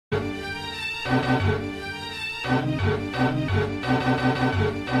What's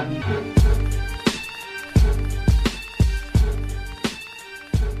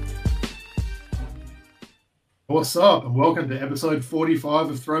up, and welcome to episode 45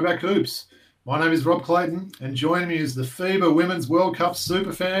 of Throwback Hoops. My name is Rob Clayton, and joining me is the FIBA Women's World Cup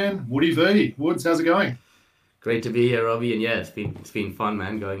superfan, Woody V. Woods, how's it going? Great to be here, Robbie, and yeah, it's been fun,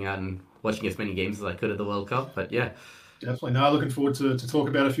 man, going out and watching as many games as I could at the World Cup, but yeah. Definitely. No, looking forward to talk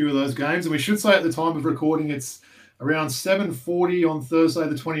about a few of those games, and we should say at the time of recording it's around 7:40 on Thursday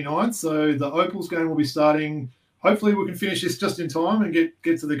the 29th, so the Opals game will be starting. Hopefully we can finish this just in time and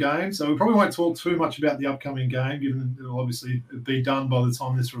get to the game. So we probably won't talk too much about the upcoming game, given it'll obviously be done by the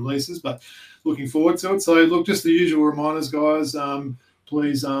time this releases, but looking forward to it. So look, just the usual reminders, guys.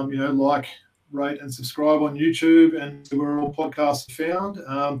 Please, like, rate and subscribe on YouTube and where all podcasts are found.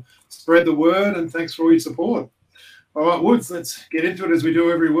 Spread the word, and thanks for all your support. All right, Woods, let's get into it as we do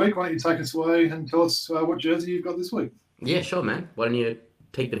every week. Why don't you take us away and tell us what jersey you've got this week? Yeah, sure, man. Why don't you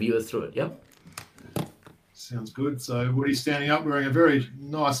take the viewers through it, yep? Sounds good. So Woody's standing up wearing a very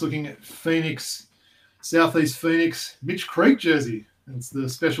nice-looking Phoenix, Southeast Phoenix Mitch Creek jersey. It's the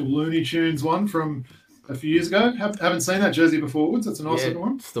special Looney Tunes one from a few years ago. Haven't seen that jersey before, Woods. That's a nice looking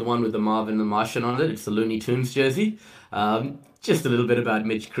one. It's the one with the Marvin the Martian on it. It's the Looney Tunes jersey. Just a little bit about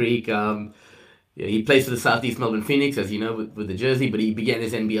Mitch Creek. He plays for the Southeast Melbourne Phoenix, as you know, with the jersey, but he began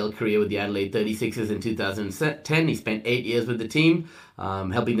his NBL career with the Adelaide 36ers in 2010. He spent 8 years with the team,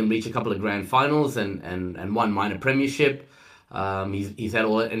 helping them reach a couple of grand finals and one minor premiership. He's had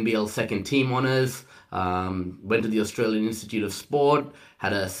all NBL second team honors, went to the Australian Institute of Sport,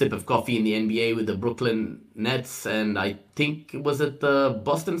 had a sip of coffee in the NBA with the Brooklyn Nets, and I think it was at the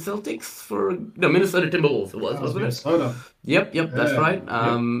Boston Celtics Minnesota Timberwolves. Wasn't Minnesota. it? Yep, that's right.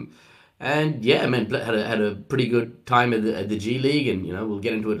 And yeah, man, had a pretty good time at the G League, and we'll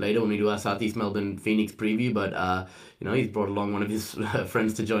get into it later when we do our Southeast Melbourne Phoenix preview. But he's brought along one of his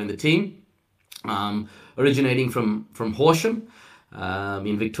friends to join the team, originating from Horsham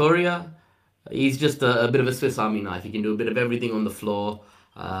in Victoria. He's just a bit of a Swiss Army knife. He can do a bit of everything on the floor.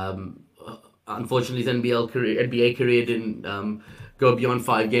 Unfortunately, his NBA career didn't go beyond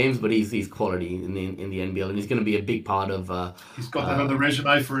 5 games, but he's quality in the NBL, and he's going to be a big part of. He's got that on the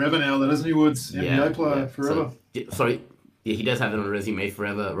resume forever now, that isn't he, Woods? NBA player forever. He does have it on the resume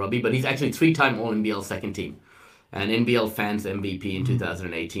forever, Robbie. But he's actually 3-time All-NBL second team, and NBL Fans MVP in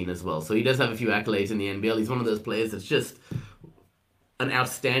 2018 as well. So he does have a few accolades in the NBL. He's one of those players that's just an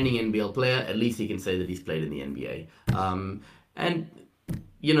outstanding NBL player. At least he can say that he's played in the NBA. And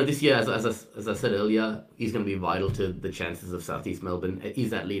this year, as I said earlier, he's going to be vital to the chances of Southeast Melbourne. He's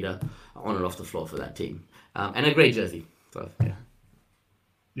that leader on and off the floor for that team. And a great jersey. So, yeah.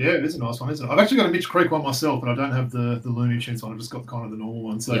 Yeah, it is a nice one, isn't it? I've actually got a Mitch Creek one myself, but I don't have the Looney Tunes one. I've just got kind of the normal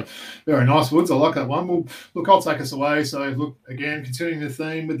one. So, Very nice, Woods. I like that one. Well, look, I'll take us away. So, look, again, continuing the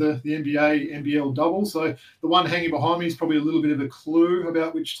theme with the NBA, NBL double. So, the one hanging behind me is probably a little bit of a clue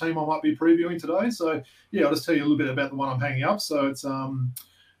about which team I might be previewing today. So, yeah, I'll just tell you a little bit about the one I'm hanging up. So, it's none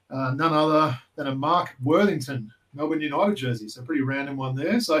other than a Mark Worthington Melbourne United jersey. So pretty random one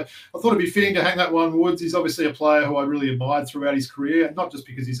there. So I thought it'd be fitting to hang that one, Woods. He's obviously a player who I really admired throughout his career, not just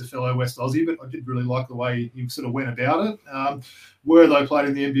because he's a fellow West Aussie, but I did really like the way he sort of went about it. Wortho played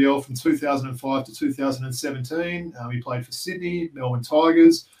in the NBL from 2005 to 2017. He played for Sydney, Melbourne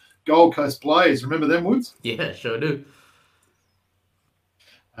Tigers, Gold Coast Blaze. Remember them, Woods? Yeah, sure do.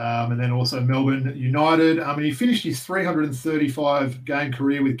 And then also Melbourne United. And he finished his 335-game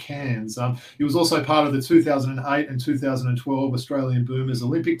career with Cairns. He was also part of the 2008 and 2012 Australian Boomers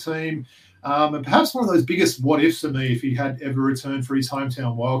Olympic team. And perhaps one of those biggest what-ifs for me if he had ever returned for his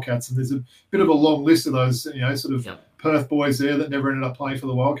hometown Wildcats. And there's a bit of a long list of those, Perth boys there that never ended up playing for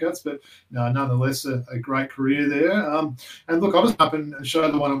the Wildcats, but nonetheless a great career there. And look, I'll just up and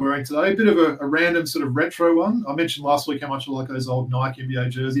show the one I'm wearing today. A bit of a random sort of retro one. I mentioned last week how much I like those old Nike NBA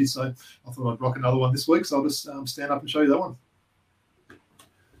jerseys, so I thought I'd rock another one this week. So I'll just stand up and show you that one.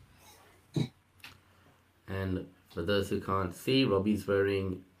 And for those who can't see, Robbie's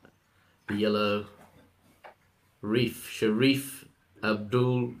wearing the yellow Sharif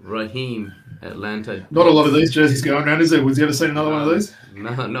Abdul Rahim Atlanta. Not a lot of these jerseys going around, is there? Would you ever seen another one of these?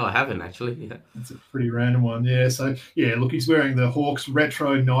 No, I haven't actually. Yeah. It's a pretty random one, yeah. So, yeah, look, he's wearing the Hawks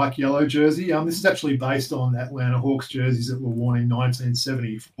retro Nike yellow jersey. This is actually based on Atlanta Hawks jerseys that were worn in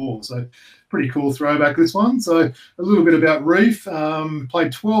 1974. So, pretty cool throwback, this one. So, a little bit about Reef.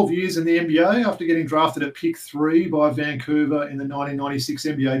 Played 12 years in the NBA after getting drafted at pick 3 by Vancouver in the 1996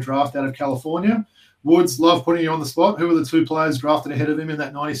 NBA draft out of California. Woods, love putting you on the spot. Who were the 2 players drafted ahead of him in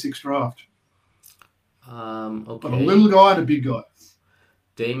that 96 draft? Okay. But a little guy and a big guy.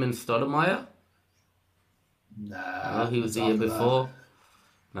 Damon Stoudemire. No, Nah, he was that's the year after that. before.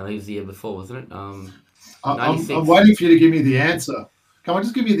 No, he was the year before, wasn't it? I'm 96. waiting for you to give me the answer. Can I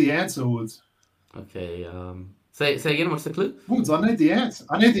just give you the answer, Woods? Okay. Say again. What's the clue? Woods, I need the answer.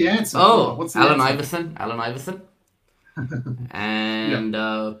 I need the answer. Come on, Oh, what's the Allen answer? Iverson. Allen Iverson. Yeah, And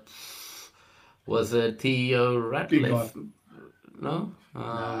was it Theo big guy. Ratliff? No.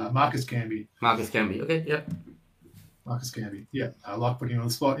 Nah, Marcus Camby. Marcus Camby. Okay. Yeah. Marcus Camby. Yeah, I like putting him on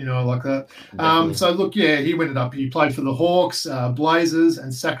the spot. I like that. Definitely. So look, yeah, he played for the Hawks, Blazers,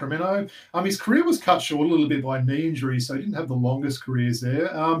 and Sacramento. His career was cut short a little bit by knee injury, so he didn't have the longest careers there.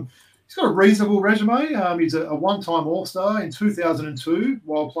 He's got a reasonable resume. He's a one-time All-Star in 2002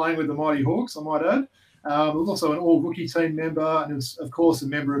 while playing with the Mighty Hawks, I might add. He was also an all-rookie team member and was, of course, a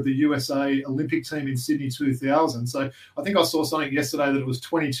member of the USA Olympic team in Sydney 2000. So I think I saw something yesterday that it was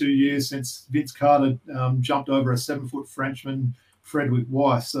 22 years since Vince Carter jumped over a 7-foot Frenchman, Frederick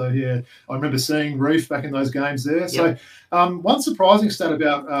Weiss. So, yeah, I remember seeing Reef back in those games there. Yep. So one surprising stat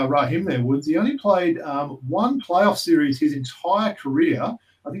about Raheem there, Woods, he only played one playoff series his entire career.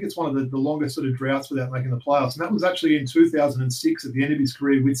 I think it's one of the longest sort of droughts without making the playoffs. And that was actually in 2006 at the end of his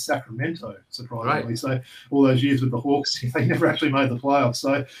career with Sacramento, surprisingly. Right. So all those years with the Hawks, he never actually made the playoffs.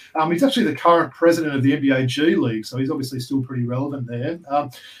 So he's actually the current president of the NBA G League. So he's obviously still pretty relevant there.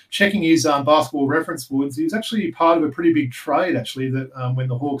 Checking his basketball reference, Woods, he was actually part of a pretty big trade, actually, that when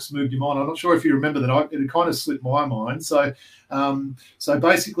the Hawks moved him on. I'm not sure if you remember that. It had kind of slipped my mind. So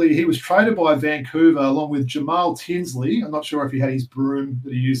basically, he was traded by Vancouver along with Jamal Tinsley. I'm not sure if he had his broom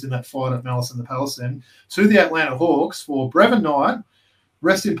that he used in that fight at Malice in the Palace then, to the Atlanta Hawks for Brevin Knight,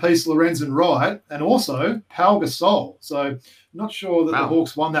 rest in peace, Lorenzen Wright, and also Pau Gasol. So I'm not sure that the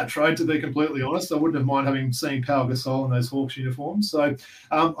Hawks won that trade, to be completely honest. I wouldn't have mind seeing Pau Gasol in those Hawks uniforms. So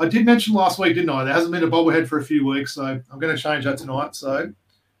I did mention last week, didn't I? There hasn't been a bobblehead for a few weeks, so I'm going to change that tonight. So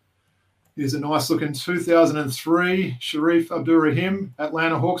here's a nice-looking 2003 Sharif Abdur-Rahim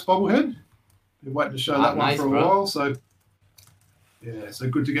Atlanta Hawks bobblehead. Been waiting to show that one for a while. So, yeah, so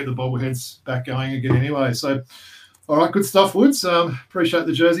good to get the bobbleheads back going again anyway. So, all right, good stuff, Woods. Appreciate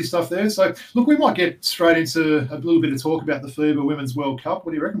the jersey stuff there. So, look, we might get straight into a little bit of talk about the FIBA Women's World Cup.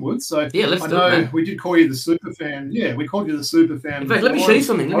 What do you reckon, Woods? So, yeah, let's do it, man. We did call you the super fan. Yeah, we called you the super fan. In fact, let me show you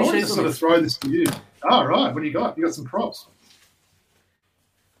something. I want to sort of throw this to you. All right, what do you got? You got some props.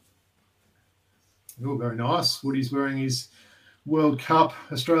 Oh, very nice. Woody's wearing his World Cup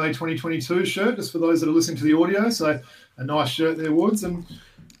Australia 2022 shirt, just for those that are listening to the audio. So a nice shirt there, Woods. And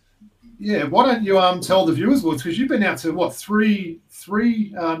yeah, why don't you tell the viewers, Woods, because you've been out to what, three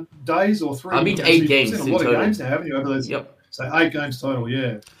days or three? I've been to 8 games. You've seen a lot of games now, haven't you? Over those. Yep. So 8 games total,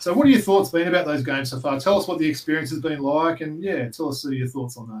 yeah. So what are your thoughts been about those games so far? Tell us what the experience has been like, and yeah, tell us your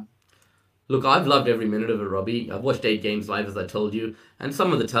thoughts on that. Look, I've loved every minute of it, Robbie. I've watched 8 games live, as I told you, and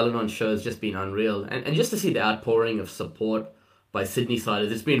some of the talent on show has just been unreal. And just to see the outpouring of support by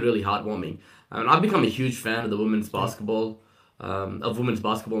Sydney-siders, it's been really heartwarming. I've become a huge fan of the women's basketball,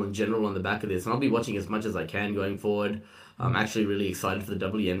 in general on the back of this, and I'll be watching as much as I can going forward. I'm actually really excited for the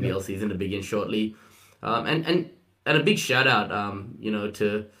WNBL season to begin shortly. And a big shout out,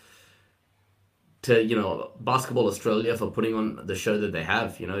 to Basketball Australia for putting on the show that they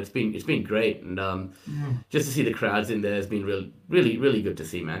have. It's been great, and just to see the crowds in there has been really, really good to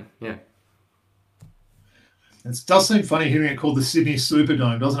see, man. Yeah. It does seem funny hearing it called the Sydney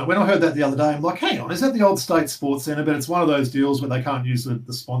Superdome, doesn't it? When I heard that the other day, I'm like, hang on, is that the old State Sports Centre? But it's one of those deals where they can't use the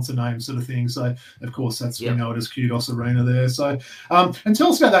sponsor name sort of thing. So, of course, we know it as Kudos Arena there. So, and tell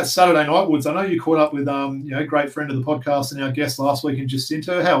us about that Saturday night, Woods. I know you caught up with, great friend of the podcast and our guest last week in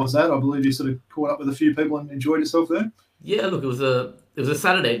Jacinto. How was that? I believe you sort of caught up with a few people and enjoyed yourself there. Yeah, look, it was a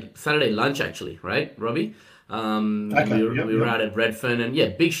Saturday lunch, actually, right, Robbie? We were out at Redfern, and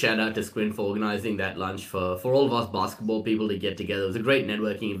big shout out to Squint for organising that lunch for all of us basketball people to get together. It was a great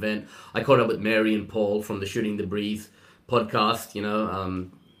networking event. I caught up with Mary and Paul from the Shooting the Breeze podcast,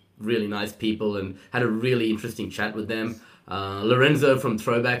 really nice people, and had a really interesting chat with them. Lorenzo from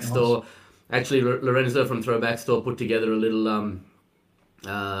Throwback Store, Lorenzo from Throwback Store put together a little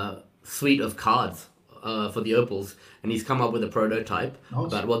suite of cards for the Opals, and he's come up with a prototype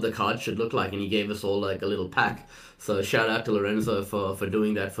about what the card should look like, and he gave us all like a little pack. So shout out to Lorenzo for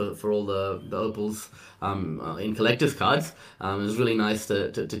doing that for all the Opals in collector's cards. It was really nice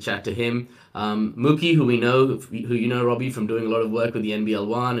to chat to him. Mookie, who you know, Robbie, from doing a lot of work with the NBL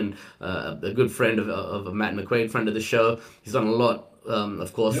One, and a good friend of Matt McQuaid, friend of the show. He's done a lot,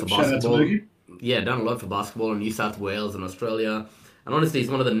 of course, for basketball. Done a lot for basketball in New South Wales and Australia. And honestly, he's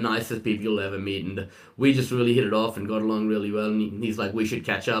one of the nicest people you'll ever meet. And we just really hit it off and got along really well. And he's like, we should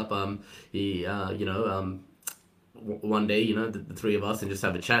catch up. one day, the three of us, and just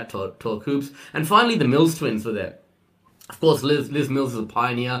have a chat, talk hoops. And finally, the Mills twins were there. Of course, Liz Mills is a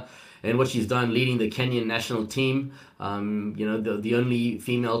pioneer in what she's done, leading the Kenyan national team. The only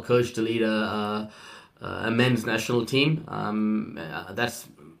female coach to lead a men's national team. That's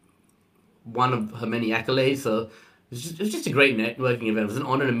one of her many accolades. So it was just a great networking event. It was an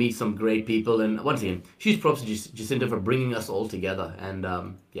honor to meet some great people. And once again, huge props to Jacinta for bringing us all together. And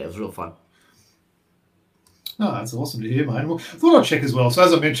it was real fun. No, that's awesome to hear, mate. Well, I thought I'd check as well. So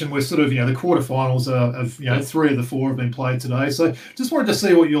as I mentioned, we're sort of, the quarterfinals of, 3 of the 4 have been played today. So just wanted to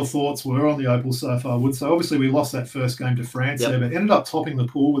see what your thoughts were on the Opals so far, Wood. So obviously we lost that first game to France there, but ended up topping the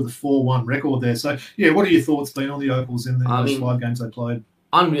pool with a 4-1 record there. So, what are your thoughts been on the Opals in those 5 games they played?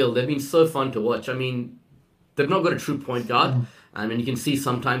 Unreal. They've been so fun to watch. I mean, they've not got a true point guard. And you can see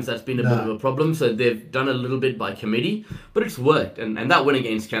sometimes that's been a bit of a problem. So they've done a little bit by committee, but it's worked. And that win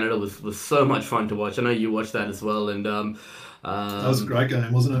against Canada was so much fun to watch. I know you watched that as well. And that was a great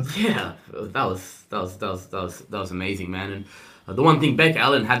game, wasn't it? Yeah, that was amazing, man. And the one thing, Beck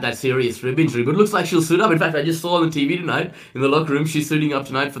Allen had that serious rib injury, but it looks like she'll suit up. In fact, I just saw on the TV tonight in the locker room, she's suiting up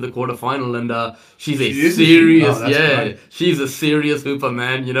tonight for the quarterfinal, and she's a serious hooper,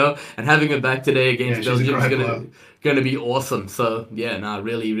 man. And having her back today against Belgium is going to be awesome. So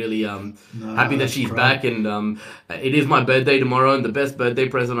really, really happy that she's back. And it is my birthday tomorrow, and the best birthday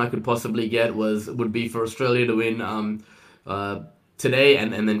present I could possibly get would be for Australia to win today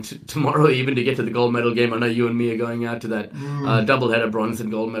and then tomorrow, even to get to the gold medal game. I know you and me are going out to that doubleheader bronze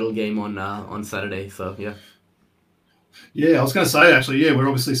and gold medal game on Saturday. So Yeah, I was going to say, actually, we're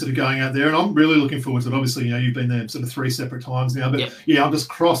obviously sort of going out there, and I'm really looking forward to it. Obviously, you've been there sort of 3 separate times now, but I'm just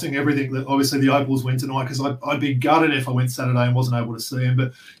crossing everything that obviously the Opals win tonight, because I'd be gutted if I went Saturday and wasn't able to see them.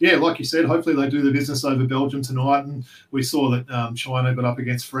 But like you said, hopefully they do the business over Belgium tonight, and we saw that China got up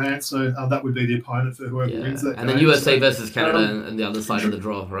against France, so that would be the opponent for whoever wins that. And then USA versus Canada and the other side of the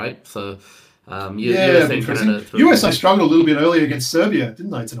draw, right? So USA struggled a little bit earlier against Serbia,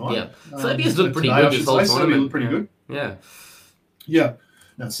 didn't they, tonight? Yeah, Serbia's looked pretty good this whole tournament. Serbia looked pretty good. Yeah.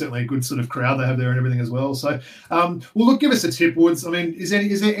 No, certainly a good sort of crowd they have there and everything as well. So, give us a tip, Woods. I mean, is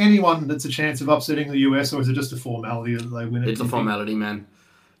there anyone that's a chance of upsetting the US, or is it just a formality that they win it? It's a formality, man.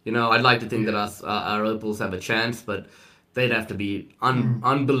 I'd like to think that our Opals have a chance, but they'd have to be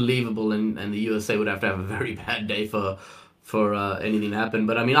unbelievable, and the USA would have to have a very bad day for anything to happen.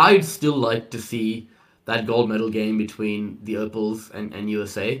 But I mean, I'd still like to see that gold medal game between the Opals and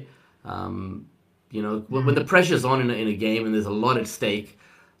USA. When the pressure's on in a game and there's a lot at stake,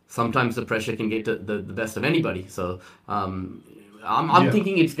 sometimes the pressure can get to the best of anybody. So I'm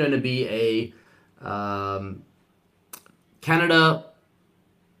thinking it's going to be a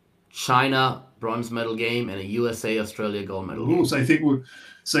Canada-China bronze medal game and a USA-Australia gold medal game. So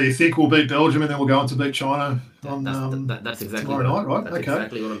you think we'll beat Belgium and then we'll go on to beat China that's exactly tomorrow night, right? That's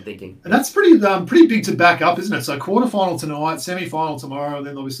exactly what I'm thinking. And that's pretty big to back up, isn't it? So quarterfinal tonight, semi-final tomorrow, and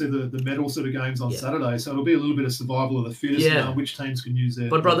then obviously the medal sort of games on Saturday. So it'll be a little bit of survival of the fittest, which teams can use their...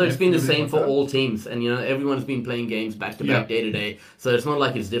 But brother, it's been the same for all teams, and everyone's been playing games back-to-back, day-to-day. So it's not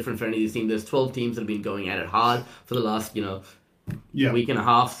like it's different for any of these teams. There's 12 teams that have been going at it hard for the last, week and a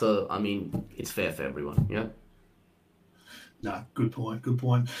half. So, I mean, it's fair for everyone, No, good point.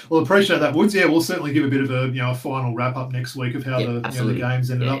 Well, appreciate that, Woods. Yeah, we'll certainly give a bit of a final wrap up next week of how the games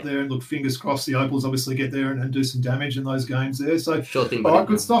ended up there. And look, fingers crossed the Opals obviously get there and do some damage in those games there. So, sure thing, all right,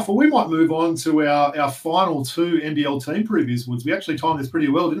 good stuff. Well, we might move on to our final 2 NBL team previews, Woods. We actually timed this pretty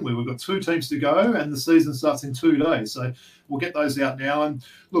well, didn't we? We've got 2 teams to go, and the season starts in 2 days. So we'll get those out now. And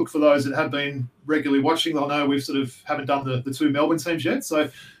look, for those that have been regularly watching, they'll know we've sort of haven't done the 2 Melbourne teams yet. So,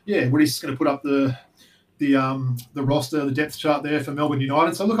 Woody's just going to put up the roster, the depth chart there for Melbourne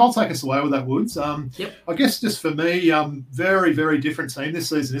United. So, look, I'll take us away with that, Woods. I guess just for me, very, very different team this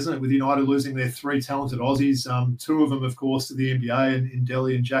season, isn't it, with United losing their 3 talented Aussies, 2 of them, of course, to the NBA in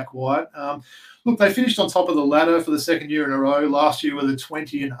Delhi and Jack White. Look, they finished on top of the ladder for the second year in a row, last year with a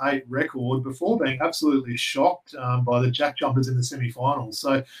 20-8 record before being absolutely shocked by the Jack Jumpers in the semi-finals.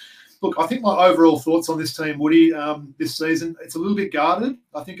 So, look, I think my overall thoughts on this team, Woody, this season, it's a little bit guarded.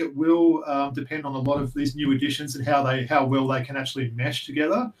 I think it will depend on a lot of these new additions and how well they can actually mesh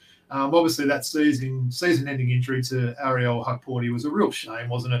together. Obviously, that season-ending injury to Ariel Hukporti was a real shame,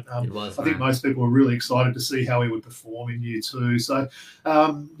 wasn't it? It was. I think most people were really excited to see how he would perform in year 2. So,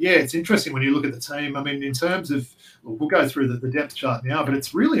 it's interesting when you look at the team. I mean, in terms of, we'll go through the depth chart now, but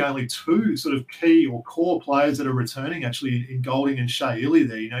it's really only 2 sort of key or core players that are returning actually in Golding and Shea Ili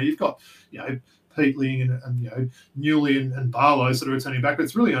there. You've got, Peatling and Newley and Barlow sort of returning back, but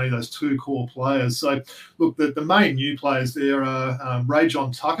it's really only those two core players. So, look, the main new players there are Ray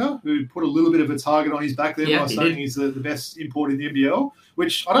John Tucker, who put a little bit of a target on his back there by saying he's the best import in the NBL,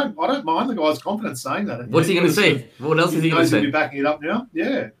 which I don't mind the guy's confidence saying that. What's he going to say? What else is he going to say? He'll be backing it up now.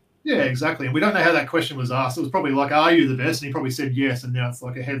 Yeah, exactly. And we don't know how that question was asked. It was probably like, are you the best? And he probably said yes. And now it's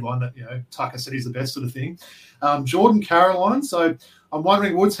like a headline that, Tucker said he's the best sort of thing. Jordan Caroline. So I'm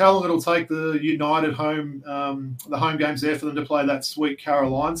wondering, Woods, how long it'll take the United home, the home games there for them to play that Sweet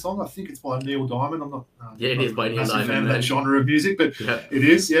Caroline song. I think it's by Neil Diamond. I'm not it is by Neil Diamond. Fan of that genre of music, but it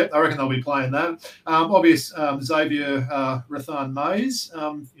is. Yeah, I reckon they'll be playing that. Xavier Rathan Mays,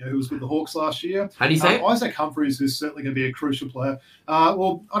 who was with the Hawks last year. How do you say it? Isaac Humphries, who's certainly going to be a crucial player.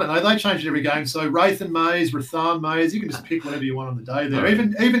 Well, I don't know. They change it every game. So Rathan Mays, Rathan Mays, you can just pick whatever you want on the day there.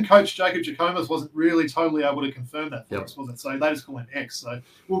 Even Coach Jacob Jacomas wasn't really totally able to confirm that for us, was it? So they just call him X. So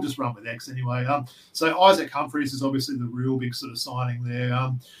we'll just run with X anyway. So Isaac Humphries is obviously the real big sort of signing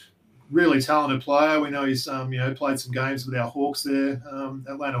there. Really talented player. We know he's played some games with our Hawks there,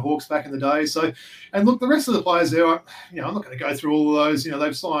 Atlanta Hawks back in the day. So, and look, the rest of the players there, I'm not going to go through all of those.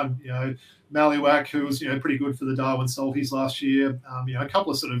 They've signed, Maliwak, who was pretty good for the Darwin Salties last year. A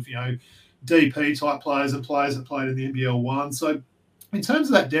couple of sort of DP type players and players that played in the NBL 1. So, in terms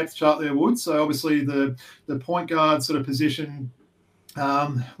of that depth chart there, Woods. So obviously the point guard sort of position.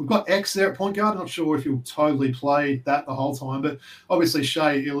 We've got X there at point guard. I'm not sure if he'll totally play that the whole time, but obviously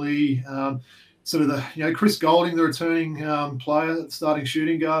Shea Illy, sort of the Chris Golding, the returning player, starting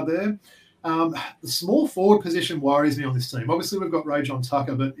shooting guard there. The small forward position worries me on this team. Obviously, we've got Ray John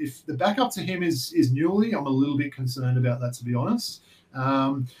Tucker, but if the backup to him is Newley, I'm a little bit concerned about that, to be honest.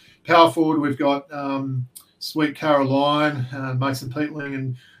 Power forward, we've got Sweet Caroline, Mason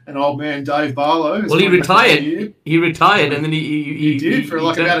Peatling, and old man Dave Barlow. Well, he retired. He retired, and then he did for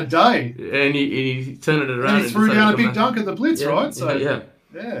about a day. And he turned it around. And he threw down a big dunk at the Blitz, right? So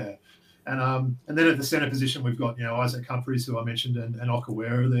yeah. And then at the centre position, we've got Isaac Humphries, who I mentioned, and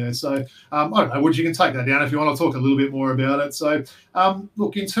Okawera there. So I don't know, Wood, you can take that down if you want to talk a little bit more about it. So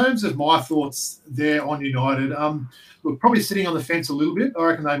look, in terms of my thoughts there on United, look, probably sitting on the fence a little bit. I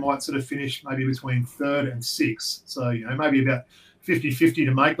reckon they might sort of finish maybe between 3rd and 6th. So maybe about 50-50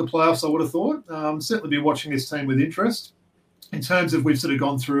 to make the playoffs, I would have thought. Certainly be watching this team with interest. In terms of, we've sort of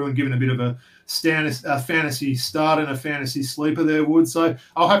gone through and given a bit of a fantasy start and a fantasy sleeper there, Wood. So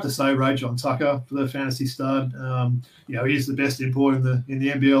I'll have to say Ray John Tucker for the fantasy start. He's the best import in the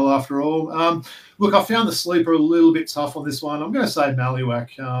NBL after all. Look, I found the sleeper a little bit tough on this one. I'm going to say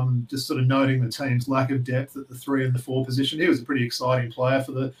Maliwak, just sort of noting the team's lack of depth at the 3 and the 4 position. He was a pretty exciting player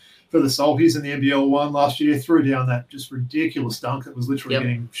for the Salties in the NBL 1 last year, threw down that just ridiculous dunk that was literally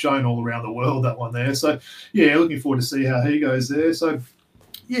getting shown all around the world, that one there. So, looking forward to see how he goes there. So,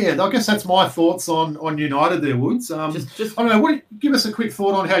 I guess that's my thoughts on United there, Woods. I don't know, give us a quick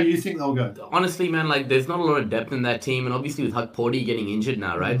thought on how you think they'll go. Honestly, man, there's not a lot of depth in that team, and obviously with Huck Porty getting injured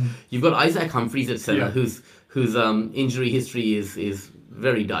now, right? Mm-hmm. You've got Isaac Humphries at centre, whose injury history is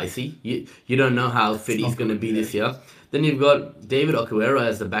very dicey. You don't know how fit he's going to be this year. Then you've got David Okawera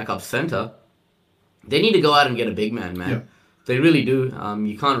as the backup center. They need to go out and get a big man. Yeah. They really do.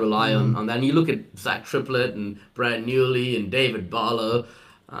 You can't rely on that. And you look at Zach Triplett and Brad Newley and David Barlow.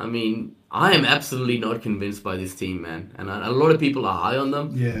 I mean, I am absolutely not convinced by this team, man. And a lot of people are high on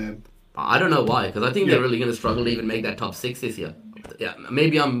them. Yeah. I don't know why, because I think they're really going to struggle to even make that top 6 this year. Yeah,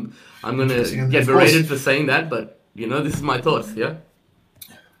 maybe I'm going to get berated for saying that, but, this is my thoughts, yeah?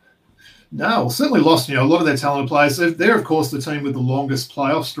 No, well, certainly lost, a lot of their talented players. They're, of course, the team with the longest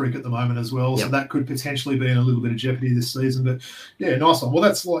playoff streak at the moment as well, so that could potentially be in a little bit of jeopardy this season. But, nice one. Well,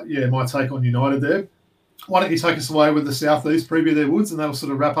 that's my take on United there. Why don't you take us away with the Southeast preview there, Woods, and that'll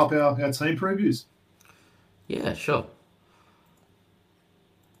sort of wrap up our team previews. Yeah, sure.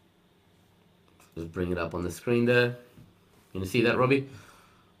 Just bring it up on the screen there. Can you see that, Robbie?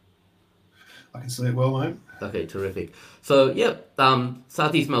 I can see it well, mate. Okay, terrific. So,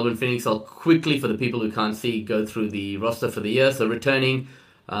 Southeast Melbourne Phoenix. I'll quickly, for the people who can't see, go through the roster for the year. So, returning,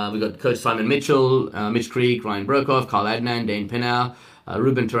 we've got Coach Simon Mitchell, Mitch Creek, Ryan Brokoff, Carl Adnan, Dane Penau,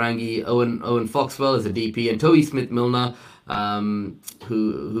 Ruben Tarangi, Owen Foxwell as a DP, and Toby Smith-Milner,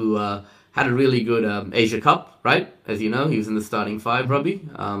 who had a really good Asia Cup, right? As you know, he was in the starting 5, Robbie,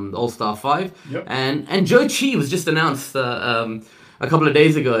 All-Star 5. Yep. And Joe Chi was just announced a couple of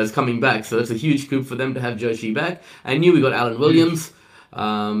days ago as coming back, so it's a huge coup for them to have Joe Chi back. I knew we got Alan Williams,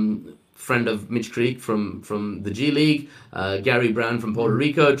 friend of Mitch Creek from the G League, Gary Brown from Puerto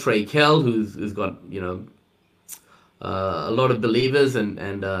Rico, Trey Kell, who's got a lot of believers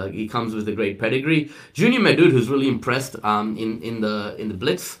and he comes with a great pedigree. Junior Medud, who's really impressed in the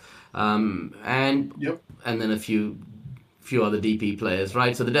Blitz. and then a few other DP players,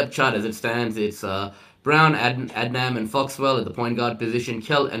 right? So the depth chart as it stands, it's Brown, Adnam, and Foxwell at the point guard position,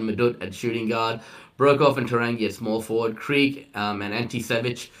 Kell and Madut at shooting guard, Brokoff and Tarangi at small forward, Creek and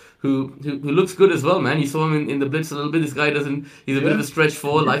Anticevic, who looks good as well, man. You saw him in the blitz a little bit. This guy he's a bit of a stretch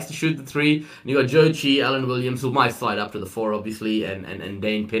four, likes to shoot the three. And you got Joe Chi, Alan Williams, who might slide up to the four, obviously, and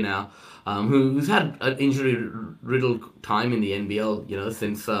Dane Pinnow, who's had an injury-riddled time in the NBL,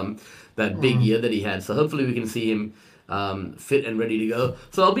 since that big year that he had. So hopefully we can see him fit and ready to go.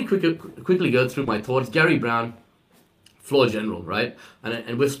 So I'll quickly go through my thoughts. Gary Brown, floor general, right?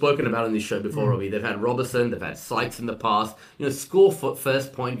 And we've spoken about on this show before, Robbie. They've had Robertson, they've had Sykes in the past, score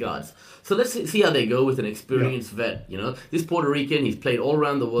first point guards. So let's see how they go with an experienced vet. This Puerto Rican, he's played all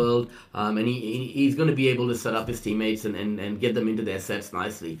around the world, and he's going to be able to set up his teammates and get them into their sets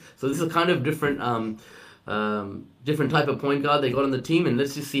nicely. So this is a kind of different type of point guard they got on the team, and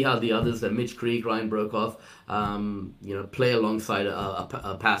let's just see how the others, Mitch Creek, Ryan Brokoff, play alongside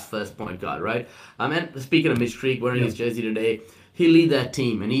a pass first point guard, right? And speaking of Mitch Creek, wearing his jersey today, he lead that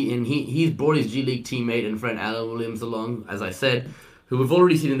team, and he's brought his G League teammate and friend Alan Williams along, as I said, who we've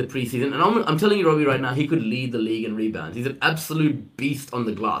already seen in the preseason. And I'm telling you, Robbie, right now, he could lead the league in rebounds. He's an absolute beast on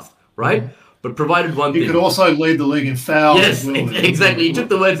the glass, right? But provided one thing. He could also lead the league in fouls. Yes, as well. Exactly. He took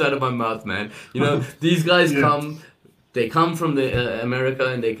the words out of my mouth, man. These guys come from the America,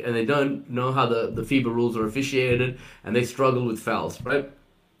 and they don't know how the FIBA rules are officiated, and they struggle with fouls, right?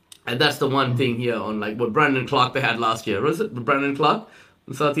 And that's the one thing here on like what Brandon Clark they had last year. Was it Brandon Clark?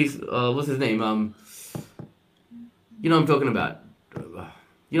 Southeast, what's his name? You know what I'm talking about.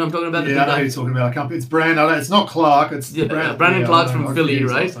 You know what I'm talking about? Yeah, I know who you're talking about. It's Brandon. It's not Clark. It's Brandon Clark's from Philly,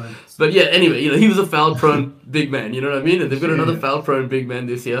 right? But yeah, anyway, he was a foul-prone big man. You know what I mean? And they've got another foul-prone big man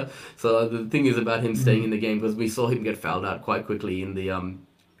this year. So the thing is about him staying in the game, because we saw him get fouled out quite quickly in the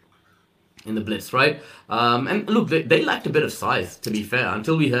blitz, right? And look, they lacked a bit of size, to be fair,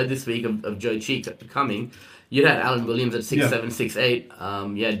 until we heard this week of Joe Cheek coming. You had Alan Williams at 6'7",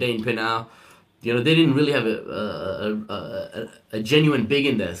 6'8". Dane Pinnow. They didn't really have a genuine big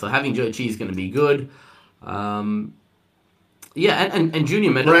in there. So having Joe Chi is going to be good. And Junior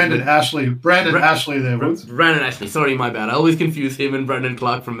Meadows. Brandon Ashley there, Woods. Brandon Ashley. Sorry, my bad. I always confuse him and Brandon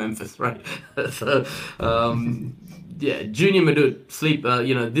Clark from Memphis, right? So, Junior Madut, sleep.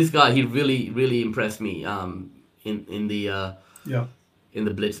 This guy, he really, really impressed me in the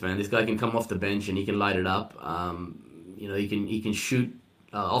blitz, man. This guy can come off the bench and he can light it up. He can shoot.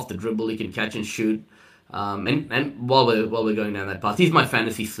 Off the dribble, he can catch and shoot. And while we're going down that path, he's my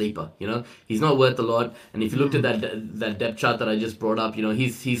fantasy sleeper. He's not worth a lot. And if you looked at that depth chart that I just brought up,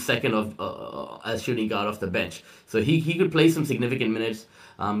 he's second as shooting guard off the bench. So he could play some significant minutes.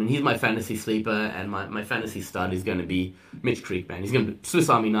 And he's my fantasy sleeper, and my fantasy stud is going to be Mitch Creek, man. He's going to be Swiss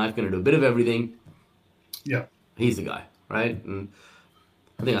Army knife, going to do a bit of everything. Yeah, he's the guy, right? And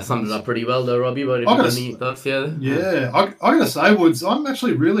I think I summed it up pretty well, though, Robbie. But any thoughts? Yeah, I got to say, Woods, I'm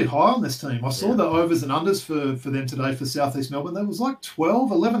actually really high on this team. I saw the overs and unders for them today for Southeast Melbourne. That was like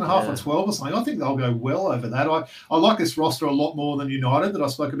 12, 11 and a half or 12 or something. I think they'll go well over that. I like this roster a lot more than United that I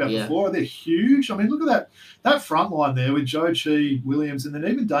spoke about before. They're huge. I mean, look at that front line there with Joe Chi, Williams, and then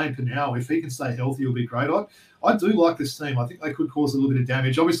even Dane Pinnow. If he can stay healthy, he'll be great. I do like this team. I think they could cause a little bit of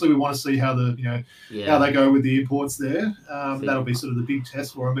damage. Obviously, we want to see how how they go with the imports there. That'll be sort of the big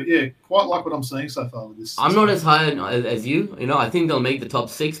test for them. But yeah, quite like what I'm seeing so far with this. I'm not as high as you. I think they'll make the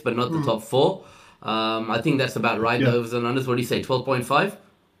top 6, but not the top 4. I think that's about right. The overs and unders. What do you say? 12.5.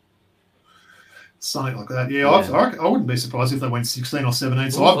 Something like that. Yeah. I wouldn't be surprised if they went 16 or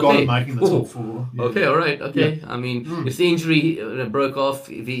 17. So I've got them making the top 4. Yeah. Okay. All right. Okay. Yeah. I mean, if the injury broke off,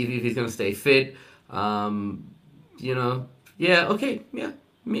 if he's going to stay fit. Okay,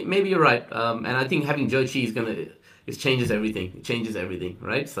 maybe you're right. And I think having Joe Chi changes everything. It changes everything,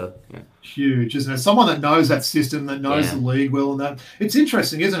 right? So, huge, isn't it? Someone that knows that system, that knows the league well, and that it's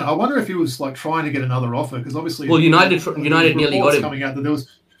interesting, isn't it? I wonder if he was like trying to get another offer, because obviously, United nearly got him. Coming out that there was.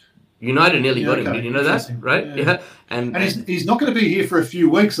 United nearly got him. Did you know that? Right? Yeah. And he's not going to be here for a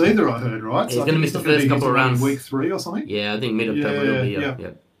few weeks either. I heard, right? He's going to miss the first couple of rounds. Week 3 or something. Yeah, I think mid-October he'll be here. Yeah.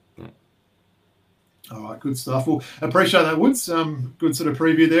 All right, good stuff. Well, appreciate that, Woods. Good sort of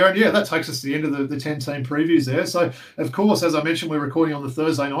preview there. And that takes us to the end of the 10-team previews there. So, of course, as I mentioned, we're recording on the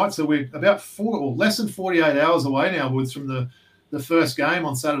Thursday night. So we're about less than 48 hours away now, Woods, from the first game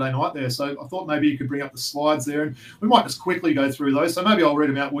on Saturday night there. So I thought maybe you could bring up the slides there, and we might just quickly go through those. So maybe I'll read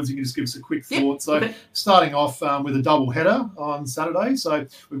them out, Woods, you can just give us a quick thought. So starting off with a double header on Saturday. So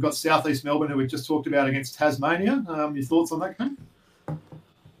we've got Southeast Melbourne, who we just talked about, against Tasmania. Your thoughts on that game?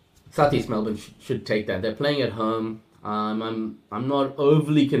 Southeast Melbourne should take that. They're playing at home. I'm not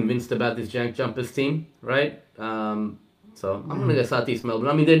overly convinced about this Jank Jumpers team, right? So I'm gonna go Southeast Melbourne.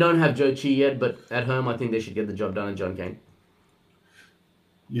 I mean, they don't have Joe Chi yet, but at home, I think they should get the job done at John Cain.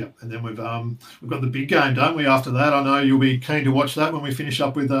 Yeah, and then we've got the big game, don't we? After that, I know you'll be keen to watch that when we finish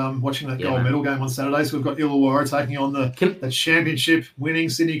up with watching that gold medal game on Saturday. So we've got Illawarra taking on the championship winning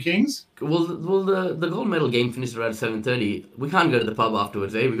Sydney Kings. Well, the gold medal game finished around 7:30. We can't go to the pub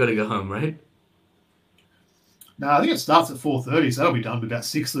afterwards, eh? We got to go home, right? No, I think it starts at 4:30, so that'll be done by about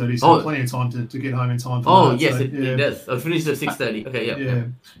 6:30. So plenty of time to get home in time for that. Yes, so, it does. It finished at 6:30. Okay, yeah.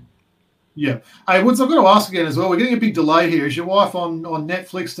 Yeah. Hey, Woods, I've got to ask again as well. We're getting a big delay here. Is your wife on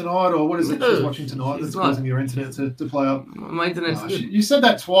Netflix tonight, or what is it she's watching tonight that's causing your internet to play up? My internet's good. You said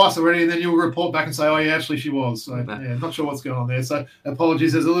that twice already, and then you'll report back and say, oh, yeah, actually she was. So, not sure what's going on there. So,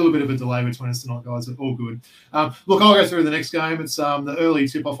 apologies. There's a little bit of a delay between us tonight, guys, but all good. Look, I'll go through the next game. It's the early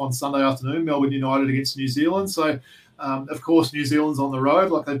tip-off on Sunday afternoon, Melbourne United against New Zealand. So, of course, New Zealand's on the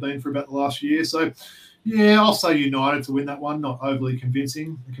road like they've been for about the last year. So, yeah, I'll say United to win that one. Not overly convinced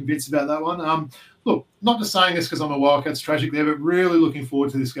about that one. Look, not just saying this because I'm a Wildcats tragic there, but really looking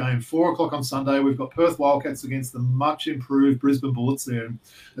forward to this game. 4 o'clock on Sunday, we've got Perth Wildcats against the much improved Brisbane Bullets there. And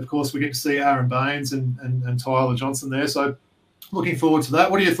of course, we get to see Aaron Baines and Tyler Johnson there. So looking forward to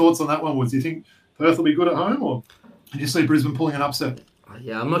that. What are your thoughts on that one, Woods? Do you think Perth will be good at home, or do you see Brisbane pulling an upset?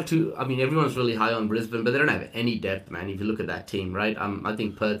 Yeah, I'm not too... I mean, everyone's really high on Brisbane, but they don't have any depth, man, if you look at that team, right? I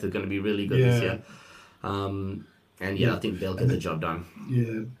think Perth is going to be really good this year. I think they'll get the job done.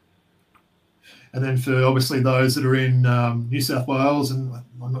 Yeah. And then for obviously those that are in New South Wales, and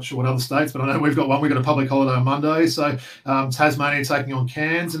I'm not sure what other states, but I know we've got one. We've got a public holiday on Monday. So Tasmania taking on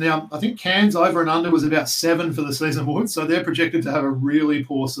Cairns. And now I think Cairns over and under was about 7 for the season, Woods. So they're projected to have a really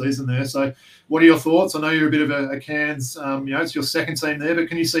poor season there. So what are your thoughts? I know you're a bit of a Cairns, it's your second team there, but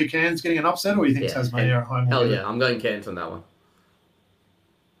can you see Cairns getting an upset, or do you think Tasmania at home? Hell yeah, I'm going Cairns on that one.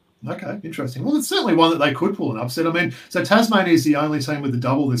 Okay, interesting. Well, it's certainly one that they could pull an upset. I mean, so Tasmania is the only team with the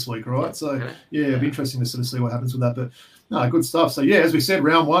double this week, right? So, it'd be interesting to sort of see what happens with that. But, no, good stuff. So, as we said,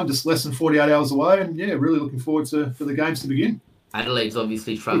 round 1, just less than 48 hours away. And, really looking forward for the games to begin. Adelaide's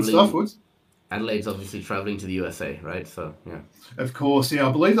obviously travelling. Good stuff, Woods. Adelaide's obviously travelling to the USA, right? So, yeah. Of course,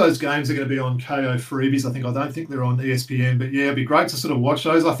 I believe those games are going to be on KO Freebies. I don't think they're on ESPN. But, it'd be great to sort of watch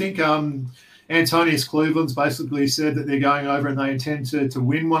those. I think... Antonius Cleveland's basically said that they're going over and they intend to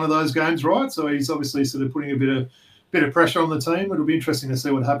win one of those games, right? So he's obviously sort of putting a bit of pressure on the team. It'll be interesting to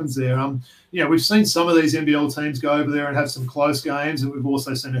see what happens there. We've seen some of these NBL teams go over there and have some close games, and we've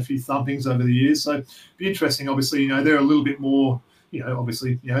also seen a few thumpings over the years. So it'll be interesting. Obviously, they're a little bit more,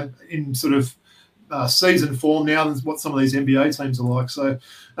 in sort of season form now than what some of these NBA teams are like. So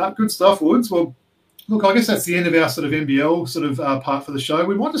good stuff, Woods. Well, look, I guess that's the end of our sort of NBL sort of part for the show.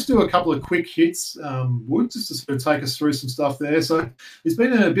 We might just do a couple of quick hits, Wood, just to sort of take us through some stuff there. So there's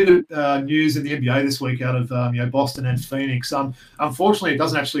been a bit of news in the NBA this week out of Boston and Phoenix. Unfortunately, it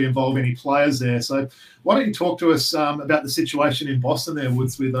doesn't actually involve any players there. So why don't you talk to us about the situation in Boston there,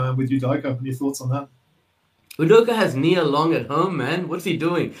 Woods, with Udoka and your thoughts on that? Udoka has Nia Long at home, man. What's he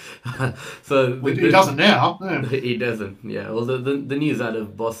doing? He doesn't now. Yeah. He doesn't. Yeah. Well, the news out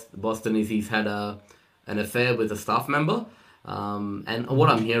of Boston is he's had an affair with a staff member, and what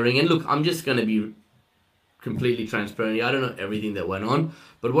I'm hearing, and look, I'm just going to be completely transparent here. I don't know everything that went on,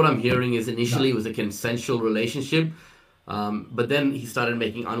 but what I'm hearing is initially it was a consensual relationship, but then he started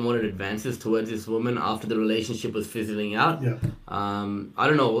making unwanted advances towards this woman after the relationship was fizzling out. Yeah. I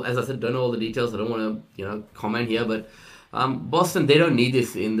don't know. As I said, don't know all the details. I don't want to comment here, but Boston, they don't need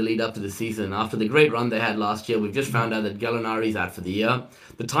this in the lead up to the season. After the great run they had last year, we've just found out that Gallinari's out for the year.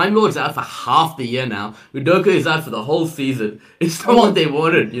 The Time Lord's out for half the year now. Udoka is out for the whole season. It's not what they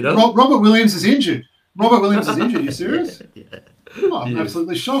wanted, Robert Williams is injured. You serious? Yeah. I'm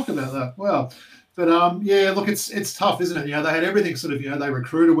absolutely shocked about that. Wow. But, look, it's tough, isn't it? They had everything sort of, they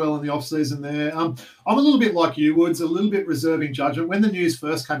recruited well in the off-season there. I'm a little bit like you, Woods, a little bit reserving judgment. When the news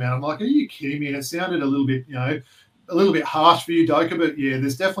first came out, I'm like, are you kidding me? And it sounded a little bit harsh for Udoka, but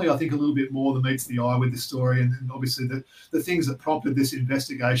there's definitely, I think, a little bit more that meets the eye with this story, and obviously the things that prompted this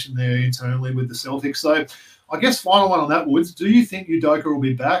investigation there internally with the Celtics. So I guess final one on that, Woods, do you think Udoka will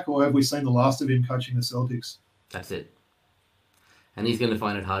be back, or have we seen the last of him coaching the Celtics? That's it. And he's going to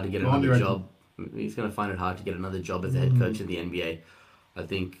find it hard to get another job. He's going to find it hard to get another job as a head coach in the NBA. I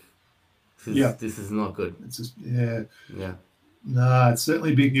think this is not good. It's just, Yeah. No, it's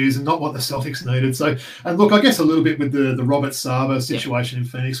certainly big news and not what the Celtics needed. So, and look, I guess a little bit with the Robert Saba situation in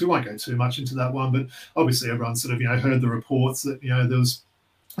Phoenix, we won't go too much into that one, but obviously everyone sort of, heard the reports that,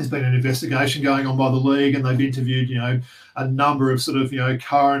 there's been an investigation going on by the league, and they've interviewed, a number of sort of,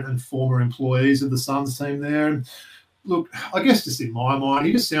 current and former employees of the Suns team there. And look, I guess just in my mind,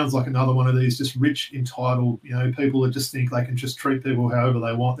 he just sounds like another one of these just rich, entitled, people that just think they can just treat people however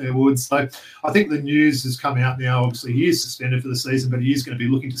they want their woods. So I think the news has come out now. Obviously, he is suspended for the season, but he is going to be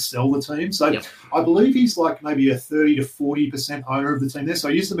looking to sell the team. So Yep. I believe he's like maybe a 30 to 40% owner of the team there. So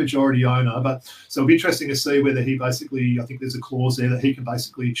he's the majority owner. But so it'll be interesting to see whether he basically, I think there's a clause there that he can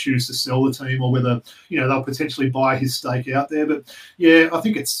basically choose to sell the team, or whether, they'll potentially buy his stake out there. But yeah, I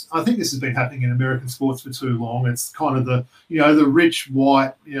think this has been happening in American sports for too long. It's kind of the rich,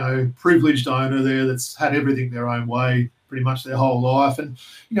 white, privileged owner there that's had everything their own way pretty much their whole life. And,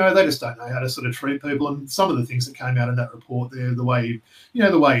 they just don't know how to sort of treat people. And some of the things that came out in that report there, the way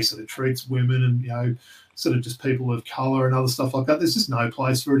he sort of treats women and, sort of just people of colour and other stuff like that, there's just no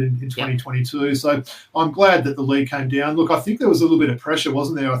place for it in 2022. So I'm glad that the league came down. Look, I think there was a little bit of pressure,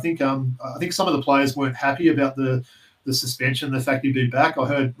 wasn't there? I think some of the players weren't happy about the suspension, the fact he'd be back. I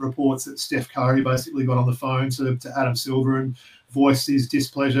heard reports that Steph Curry basically got on the phone to Adam Silver and voiced his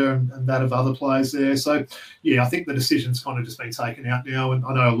displeasure and that of other players there. So, yeah, I think the decision's kind of just been taken out now. And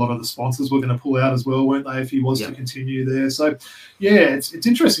I know a lot of the sponsors were going to pull out as well, weren't they, if he was to continue there. So, yeah, it's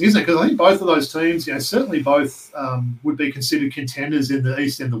interesting, isn't it? Because I think both of those teams, certainly both would be considered contenders in the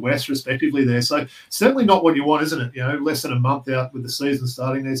East and the West, respectively there. So certainly not what you want, isn't it? Less than a month out with the season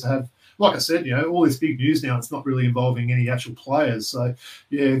starting there to have, like I said, all this big news now, it's not really involving any actual players. So,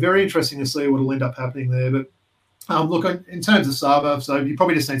 yeah, very interesting to see what will end up happening there. But, look, in terms of Saba, so he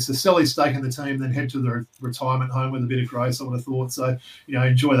probably just needs to sell his stake in the team, then head to the retirement home with a bit of grace, I would have thought. So,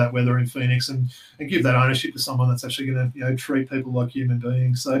 enjoy that weather in Phoenix and give that ownership to someone that's actually going to, treat people like human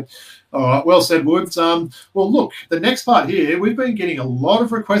beings. So, all right, well said, Woods. Well, look, the next part here, we've been getting a lot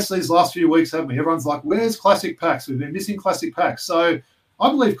of requests these last few weeks, haven't we? Everyone's like, where's Classic Packs? We've been missing Classic Packs. So, I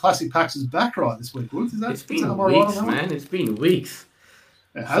believe Classic Packs is back right this week, Woods. It's been weeks, man. It's been weeks.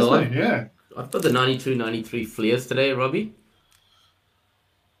 It has been, yeah. I've got the 92-93 Fleers today, Robbie.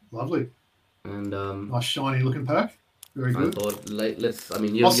 Lovely. And nice shiny looking pack. Very good. I thought,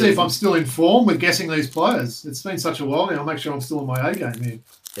 I'll see if I'm still in form with guessing these players. It's been such a while now. I'll make sure I'm still in my A game here.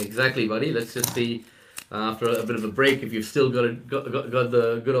 Exactly, buddy. Let's just see after a bit of a break if you've still got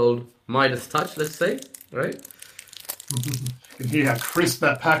the good old Midas touch, let's say. Right? You can hear how crisp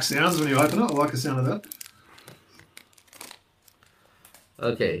that pack sounds when you open it. I like the sound of that.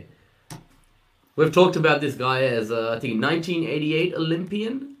 Okay. We've talked about this guy as, I think, 1988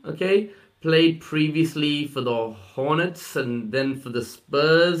 Olympian, okay? Played previously for the Hornets and then for the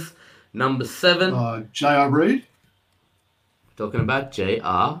Spurs. Number 7. J.R. Reid? Talking about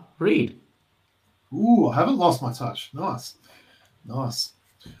J.R. Reid. Ooh, I haven't lost my touch. Nice.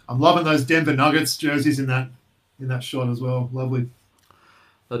 I'm loving those Denver Nuggets jerseys in that shot as well. Lovely.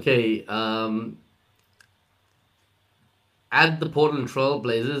 Okay, at the Portland Trail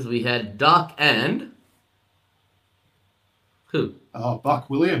Blazers, we had Doc and... Who? Oh, Buck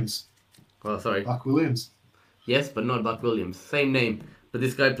Williams. Oh, sorry. Buck Williams. Yes, but not Buck Williams. Same name. But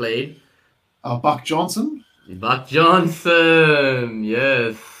this guy played... Buck Johnson. Buck Johnson.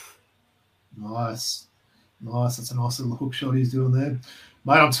 Yes. Nice. That's a nice little hook shot he's doing there.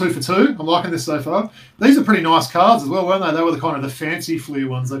 Mate, I'm 2 for 2. I'm liking this so far. These are pretty nice cards as well, weren't they? They were the kind of the fancy Fleer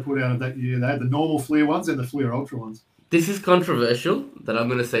ones they put out of that year. They had the normal Fleer ones and the Fleer Ultra ones. This is controversial that I'm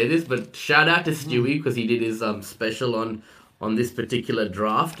going to say this, but shout out to Stewie because he did his special on this particular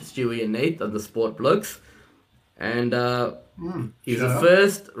draft, Stewie and Nate on the Sport Blokes. And he's a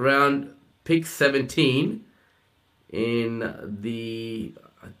first round pick 17 in the,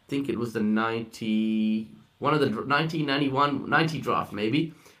 I think it was the 1991, 90 draft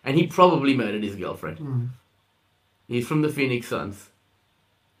maybe. And he probably murdered his girlfriend. He's from the Phoenix Suns.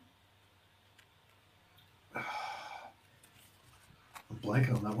 Blank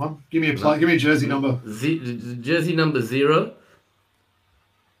on that one. Give me a jersey number. Jersey number 0.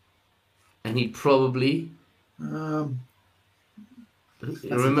 And he probably... That's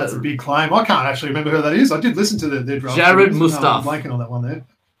a big claim. I can't actually remember who that is. I did listen to their draft. Jared Mustaf. I'm blanking on that one there.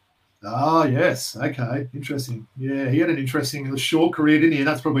 Ah, yes. Okay. Interesting. Yeah, he had an interesting short career, didn't he? And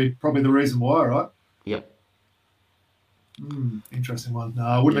that's probably the reason why, right? Yep. Interesting one. No,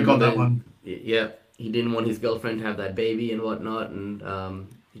 I wouldn't have got that one. Yeah. He didn't want his girlfriend to have that baby and whatnot, and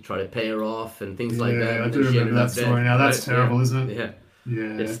he tried to pay her off and things like that. Yeah, I do remember that story now. That's terrible, isn't it? Yeah.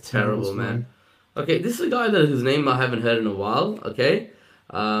 Yeah. It's terrible, man. Okay, this is a guy whose name I haven't heard in a while, okay?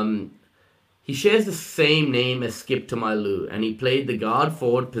 He shares the same name as Skip Tomailu, and he played the guard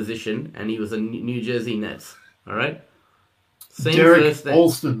forward position, and he was a New Jersey Nets, all right? Same Derek first name.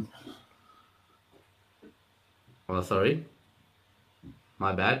 Alston. Oh, sorry.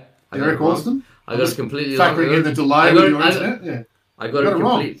 My bad. Derek Alston? I got it completely wrong. Factoring in the delay with your internet? Yeah. I got it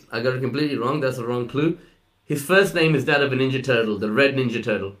completely wrong. That's a wrong clue. His first name is that of a Ninja Turtle, the Red Ninja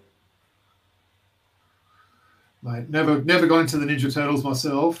Turtle. Mate, never got into the Ninja Turtles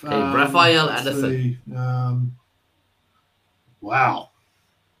myself. Okay, Raphael let's Addison. see. Wow.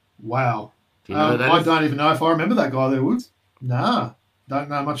 Do you know who that I is? don't even know if I remember that guy there, Woods. Nah, don't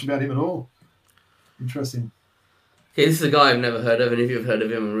know much about him at all. Interesting. Okay, this is a guy I've never heard of, and if you've heard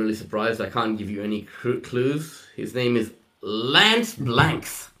of him, I'm really surprised. I can't give you any clues. His name is Lance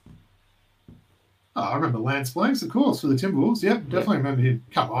Blanks. Oh, I remember Lance Blanks, of course, for the Timberwolves. Yep, definitely remember him.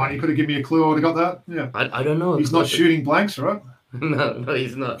 Come on, you could have given me a clue. I would have got that. Yeah. I don't know. He's not shooting blanks, right? No,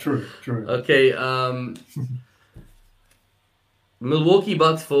 he's not. True. Okay, Milwaukee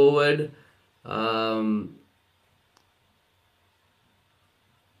Bucks forward. 00.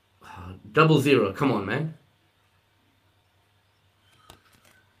 Come on, man.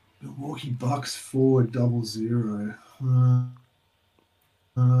 Milwaukee Bucks forward 00.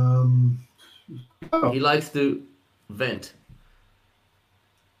 He likes to vent.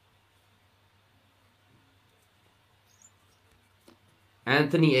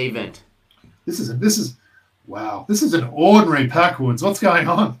 Anthony A. Vent. This is wow. This is an ordinary Packwoods. What's going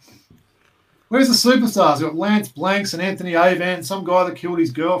on? Where's the superstars? We've got Lance Blanks and Anthony Avent, some guy that killed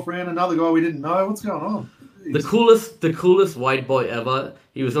his girlfriend, another guy we didn't know. What's going on? Jeez. The coolest white boy ever.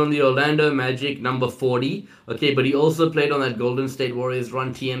 He was on the Orlando Magic, number 40. Okay, but he also played on that Golden State Warriors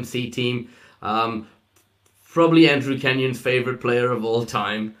run TMC team. Probably Andrew Kenyon's favorite player of all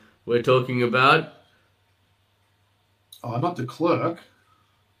time. We're talking about... Oh, not the Clerk.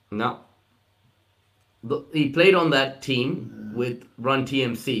 No. He played on that team with Run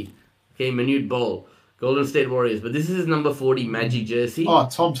TMC. Okay, Manute Bol, Golden State Warriors. But this is his number 40 Magic jersey. Oh,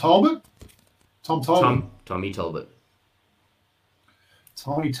 Tom Talbot? Tommy Talbot.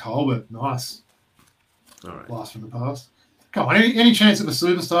 Tommy Talbot. Nice. All right. Blast from the past. Come on, any chance of a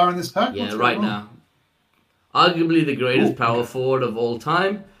superstar in this pack? Yeah, right now. Arguably the greatest power forward of all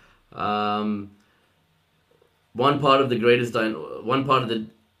time. One of the greatest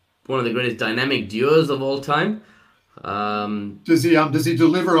dynamic duos of all time. Does he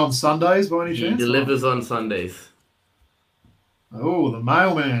deliver on Sundays by any chance? He delivers on Sundays. Oh, the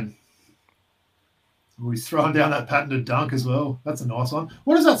mailman. Oh, he's throwing down that patented dunk as well. That's a nice one.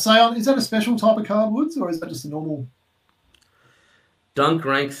 What does that say on? Is that a special type of card, Woods, or is that just a normal? Dunk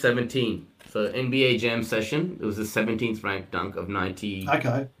rank 17. So NBA Jam session. It was the 17th ranked dunk of 90.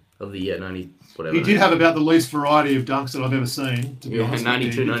 Okay. Of the year 90, whatever. He did have about the least variety of dunks that I've ever seen. To be honest,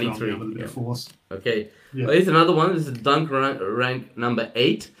 92, 93. With a bit of force. Okay. Yeah. Well, here's another one. This is dunk rank number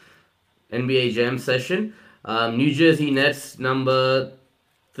 8, NBA Jam session. New Jersey Nets number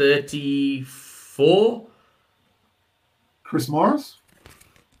 34. Chris Morris,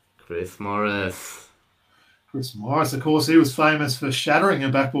 of course, he was famous for shattering a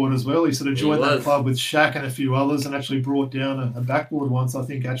backboard as well. He sort of joined that club with Shaq and a few others and actually brought down a backboard once, I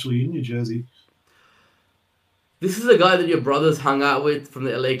think, actually in New Jersey. This is a guy that your brothers hung out with from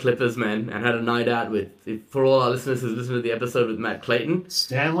the LA Clippers, man, and had a night out with. For all our listeners who listened to the episode with Matt Clayton.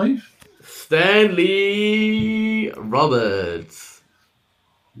 Stanley Roberts.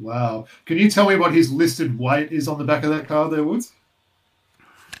 Wow. Can you tell me what his listed weight is on the back of that card there, Woods?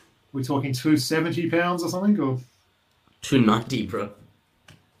 We're talking 270 pounds or something? Or 290, bro.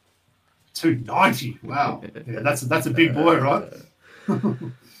 290. Wow. Yeah, that's a big boy, right?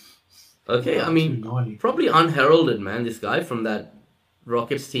 Okay, I mean, probably unheralded, man, this guy from that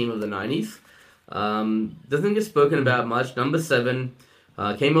Rockets team of the 90s. Doesn't get spoken about much. Number 7,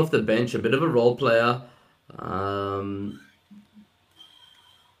 came off the bench, a bit of a role player.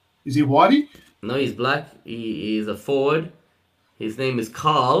 Is he whitey? No, he's black. He is a forward. His name is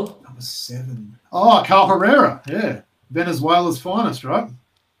Carl. Number 7. Oh, Carl Herrera. Yeah. Venezuela's finest, right?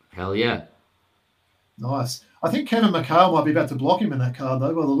 Hell yeah. Nice. I think Kevin McHale might be about to block him in that card,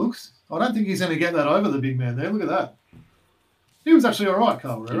 though, by the looks. I don't think he's going to get that over, the big man there. Look at that. He was actually all right,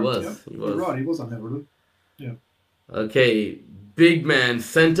 Carl Herrera. He was. Yep. He was. You're right, he was unheralded. Yeah. Okay, big man,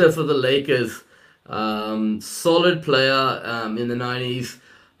 center for the Lakers. Solid player in the 90s.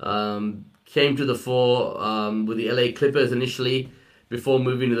 Came to the fore with the LA Clippers initially before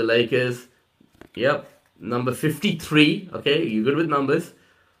moving to the Lakers. Yep, number 53. Okay, you good with numbers?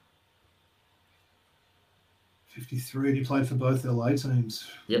 53, and he played for both LA teams.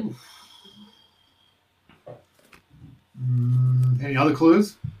 Yep. Any other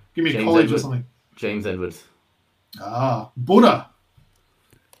clues? Give me college or something. James Edwards. Buddha.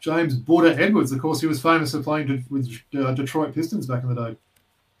 James Buddha Edwards. Of course, he was famous for playing with Detroit Pistons back in the day.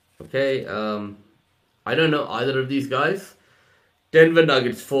 Okay, I don't know either of these guys. Denver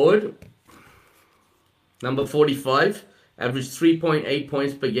Nuggets forward. Number 45. Averaged 3.8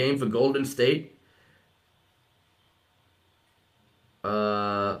 points per game for Golden State.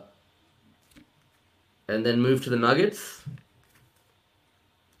 And then moved to the Nuggets.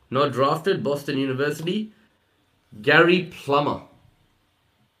 Not drafted, Boston University. Gary Plummer.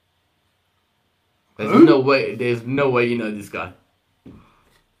 There's no way you know this guy.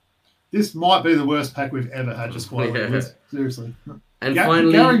 This might be the worst pack we've ever had, just quietly. Seriously. And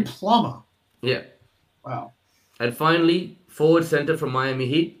finally, Gary Plummer. Yeah. Wow. And finally, forward center from Miami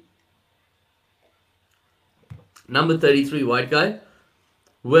Heat. Number 33, white guy.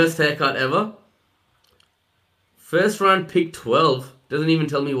 Worst haircut ever. First round pick 12. Doesn't even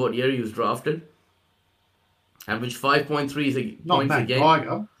tell me what year he was drafted. Average 5.3 points a game.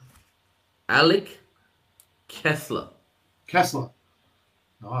 Geiger. Alec Kessler.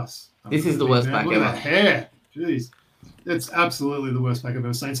 Nice. This is the worst pack ever. ever. Look at that hair. Jeez. It's absolutely the worst pack I've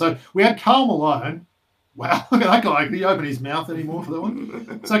ever seen. So we had Karl Malone. Wow, look at that guy. Can he open his mouth anymore for that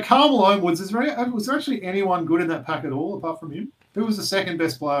one? So Karl Malone, was there actually anyone good in that pack at all apart from him? Who was the second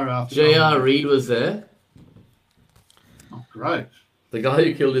best player after? J.R. Reid was there. Oh, great. The guy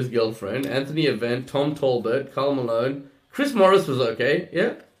who killed his girlfriend. Anthony Event, Tom Tolbert, Karl Malone. Chris Morris was okay,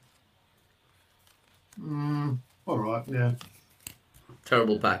 yeah? All right, yeah.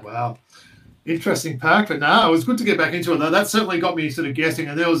 Terrible pack. Wow. Interesting pack, but no, it was good to get back into it, though. That certainly got me sort of guessing,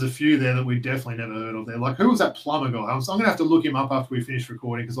 and there was a few there that we definitely never heard of there. Like, who was that Plummer guy? I'm going to have to look him up after we finish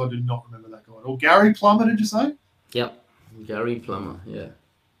recording because I do not remember that guy at all. Gary Plummer, did you say? Yep. Gary Plummer, yeah.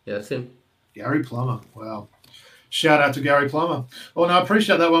 Yeah, that's him. Gary Plummer, wow. Shout out to Gary Plummer. Well, no, I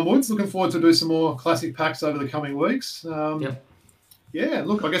appreciate that one, Woods. Looking forward to do some more classic packs over the coming weeks. Yep. Yeah,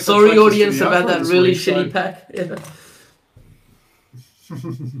 look, I guess... Sorry, audience, about that really shitty pack. Yeah.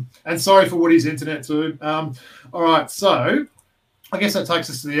 And sorry for Woody's internet too. All right, so I guess that takes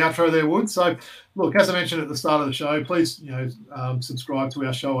us to the outro there, Wood. So, look, as I mentioned at the start of the show, please, subscribe to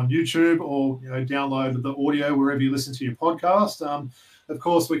our show on YouTube or, download the audio wherever you listen to your podcast. Of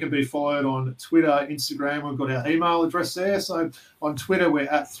course, we can be followed on Twitter, Instagram. We've got our email address there. So on Twitter, we're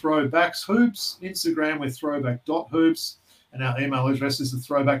at ThrowbacksHoops. Instagram, we're throwback.hoops. And our email address is the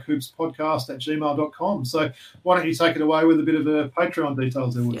throwbackhoopspodcast@gmail.com. So why don't you take it away with a bit of a Patreon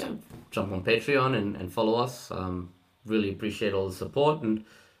details there, Woods? Yeah, jump on Patreon and follow us. Really appreciate all the support. And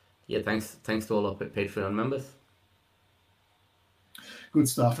yeah, thanks to all our Patreon members. Good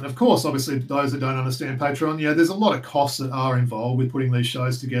stuff. And of course, obviously, those that don't understand Patreon, there's a lot of costs that are involved with putting these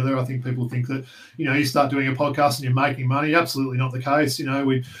shows together. I think people think that, you start doing a podcast and you're making money. Absolutely not the case.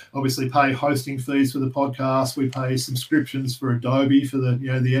 We obviously pay hosting fees for the podcast. We pay subscriptions for Adobe for the,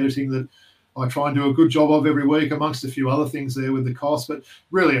 the editing that I try and do a good job of every week, amongst a few other things there with the cost. But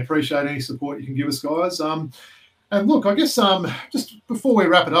really appreciate any support you can give us, guys. And look, I guess just before we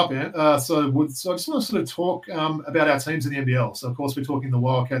wrap it up, so I just want to sort of talk about our teams in the NBL. So, of course, we're talking the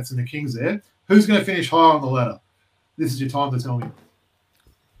Wildcats and the Kings there. Who's going to finish higher on the ladder? This is your time to tell me.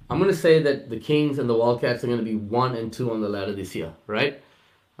 I'm going to say that the Kings and the Wildcats are going to be 1 and 2 on the ladder this year, right?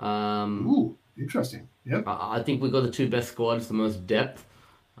 Ooh, interesting. Yep. I think we've got the two best squads, the most depth.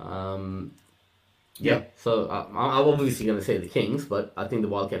 Yeah, so I'm obviously going to say the Kings, but I think the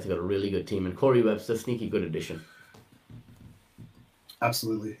Wildcats have got a really good team. And Corey Webster, sneaky good addition.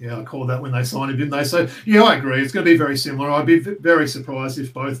 Absolutely. Yeah, I called that when they signed him, didn't they? So, yeah, I agree. It's going to be very similar. I'd be very surprised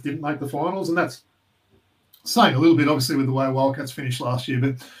if both didn't make the finals. And that's saying a little bit, obviously, with the way Wildcats finished last year.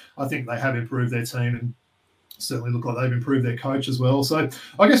 But I think they have improved their team and certainly look like they've improved their coach as well. So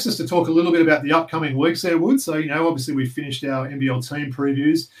I guess just to talk a little bit about the upcoming weeks there, Wood. So, obviously we finished our NBL team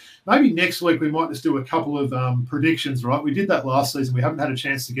previews. Maybe next week we might just do a couple of predictions, right? We did that last season. We haven't had a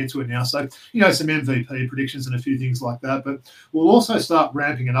chance to get to it now. So, some MVP predictions and a few things like that. But we'll also start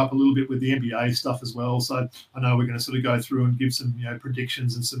ramping it up a little bit with the NBA stuff as well. So I know we're going to sort of go through and give some,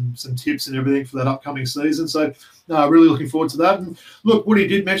 predictions and some tips and everything for that upcoming season. So really looking forward to that. And look, Woody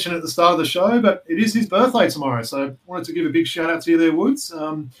did mention at the start of the show, but it is his birthday tomorrow. So I wanted to give a big shout out to you there, Woods.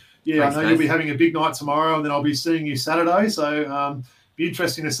 Thanks, I know you'll be having a big night tomorrow, and then I'll be seeing you Saturday. So be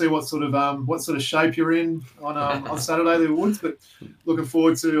interesting to see what sort of shape you're in on Saturday there, Woods. But looking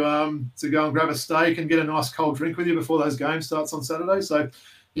forward to go and grab a steak and get a nice cold drink with you before those games starts on Saturday. So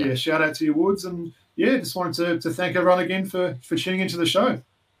shout out to you, Woods, and just wanted to thank everyone again for tuning into the show.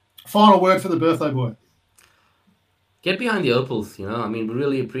 Final word for the birthday boy. Get behind the Opals, we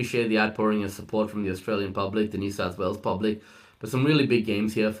really appreciate the outpouring of support from the Australian public, the New South Wales public, but some really big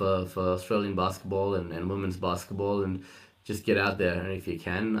games here for Australian basketball and women's basketball, and just get out there if you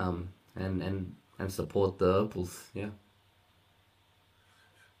can, and support the Opals, yeah.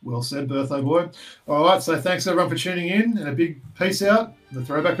 Well said, birthday boy. All right, so thanks everyone for tuning in, and a big peace out, the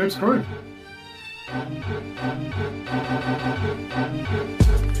Throwback Hoops crew.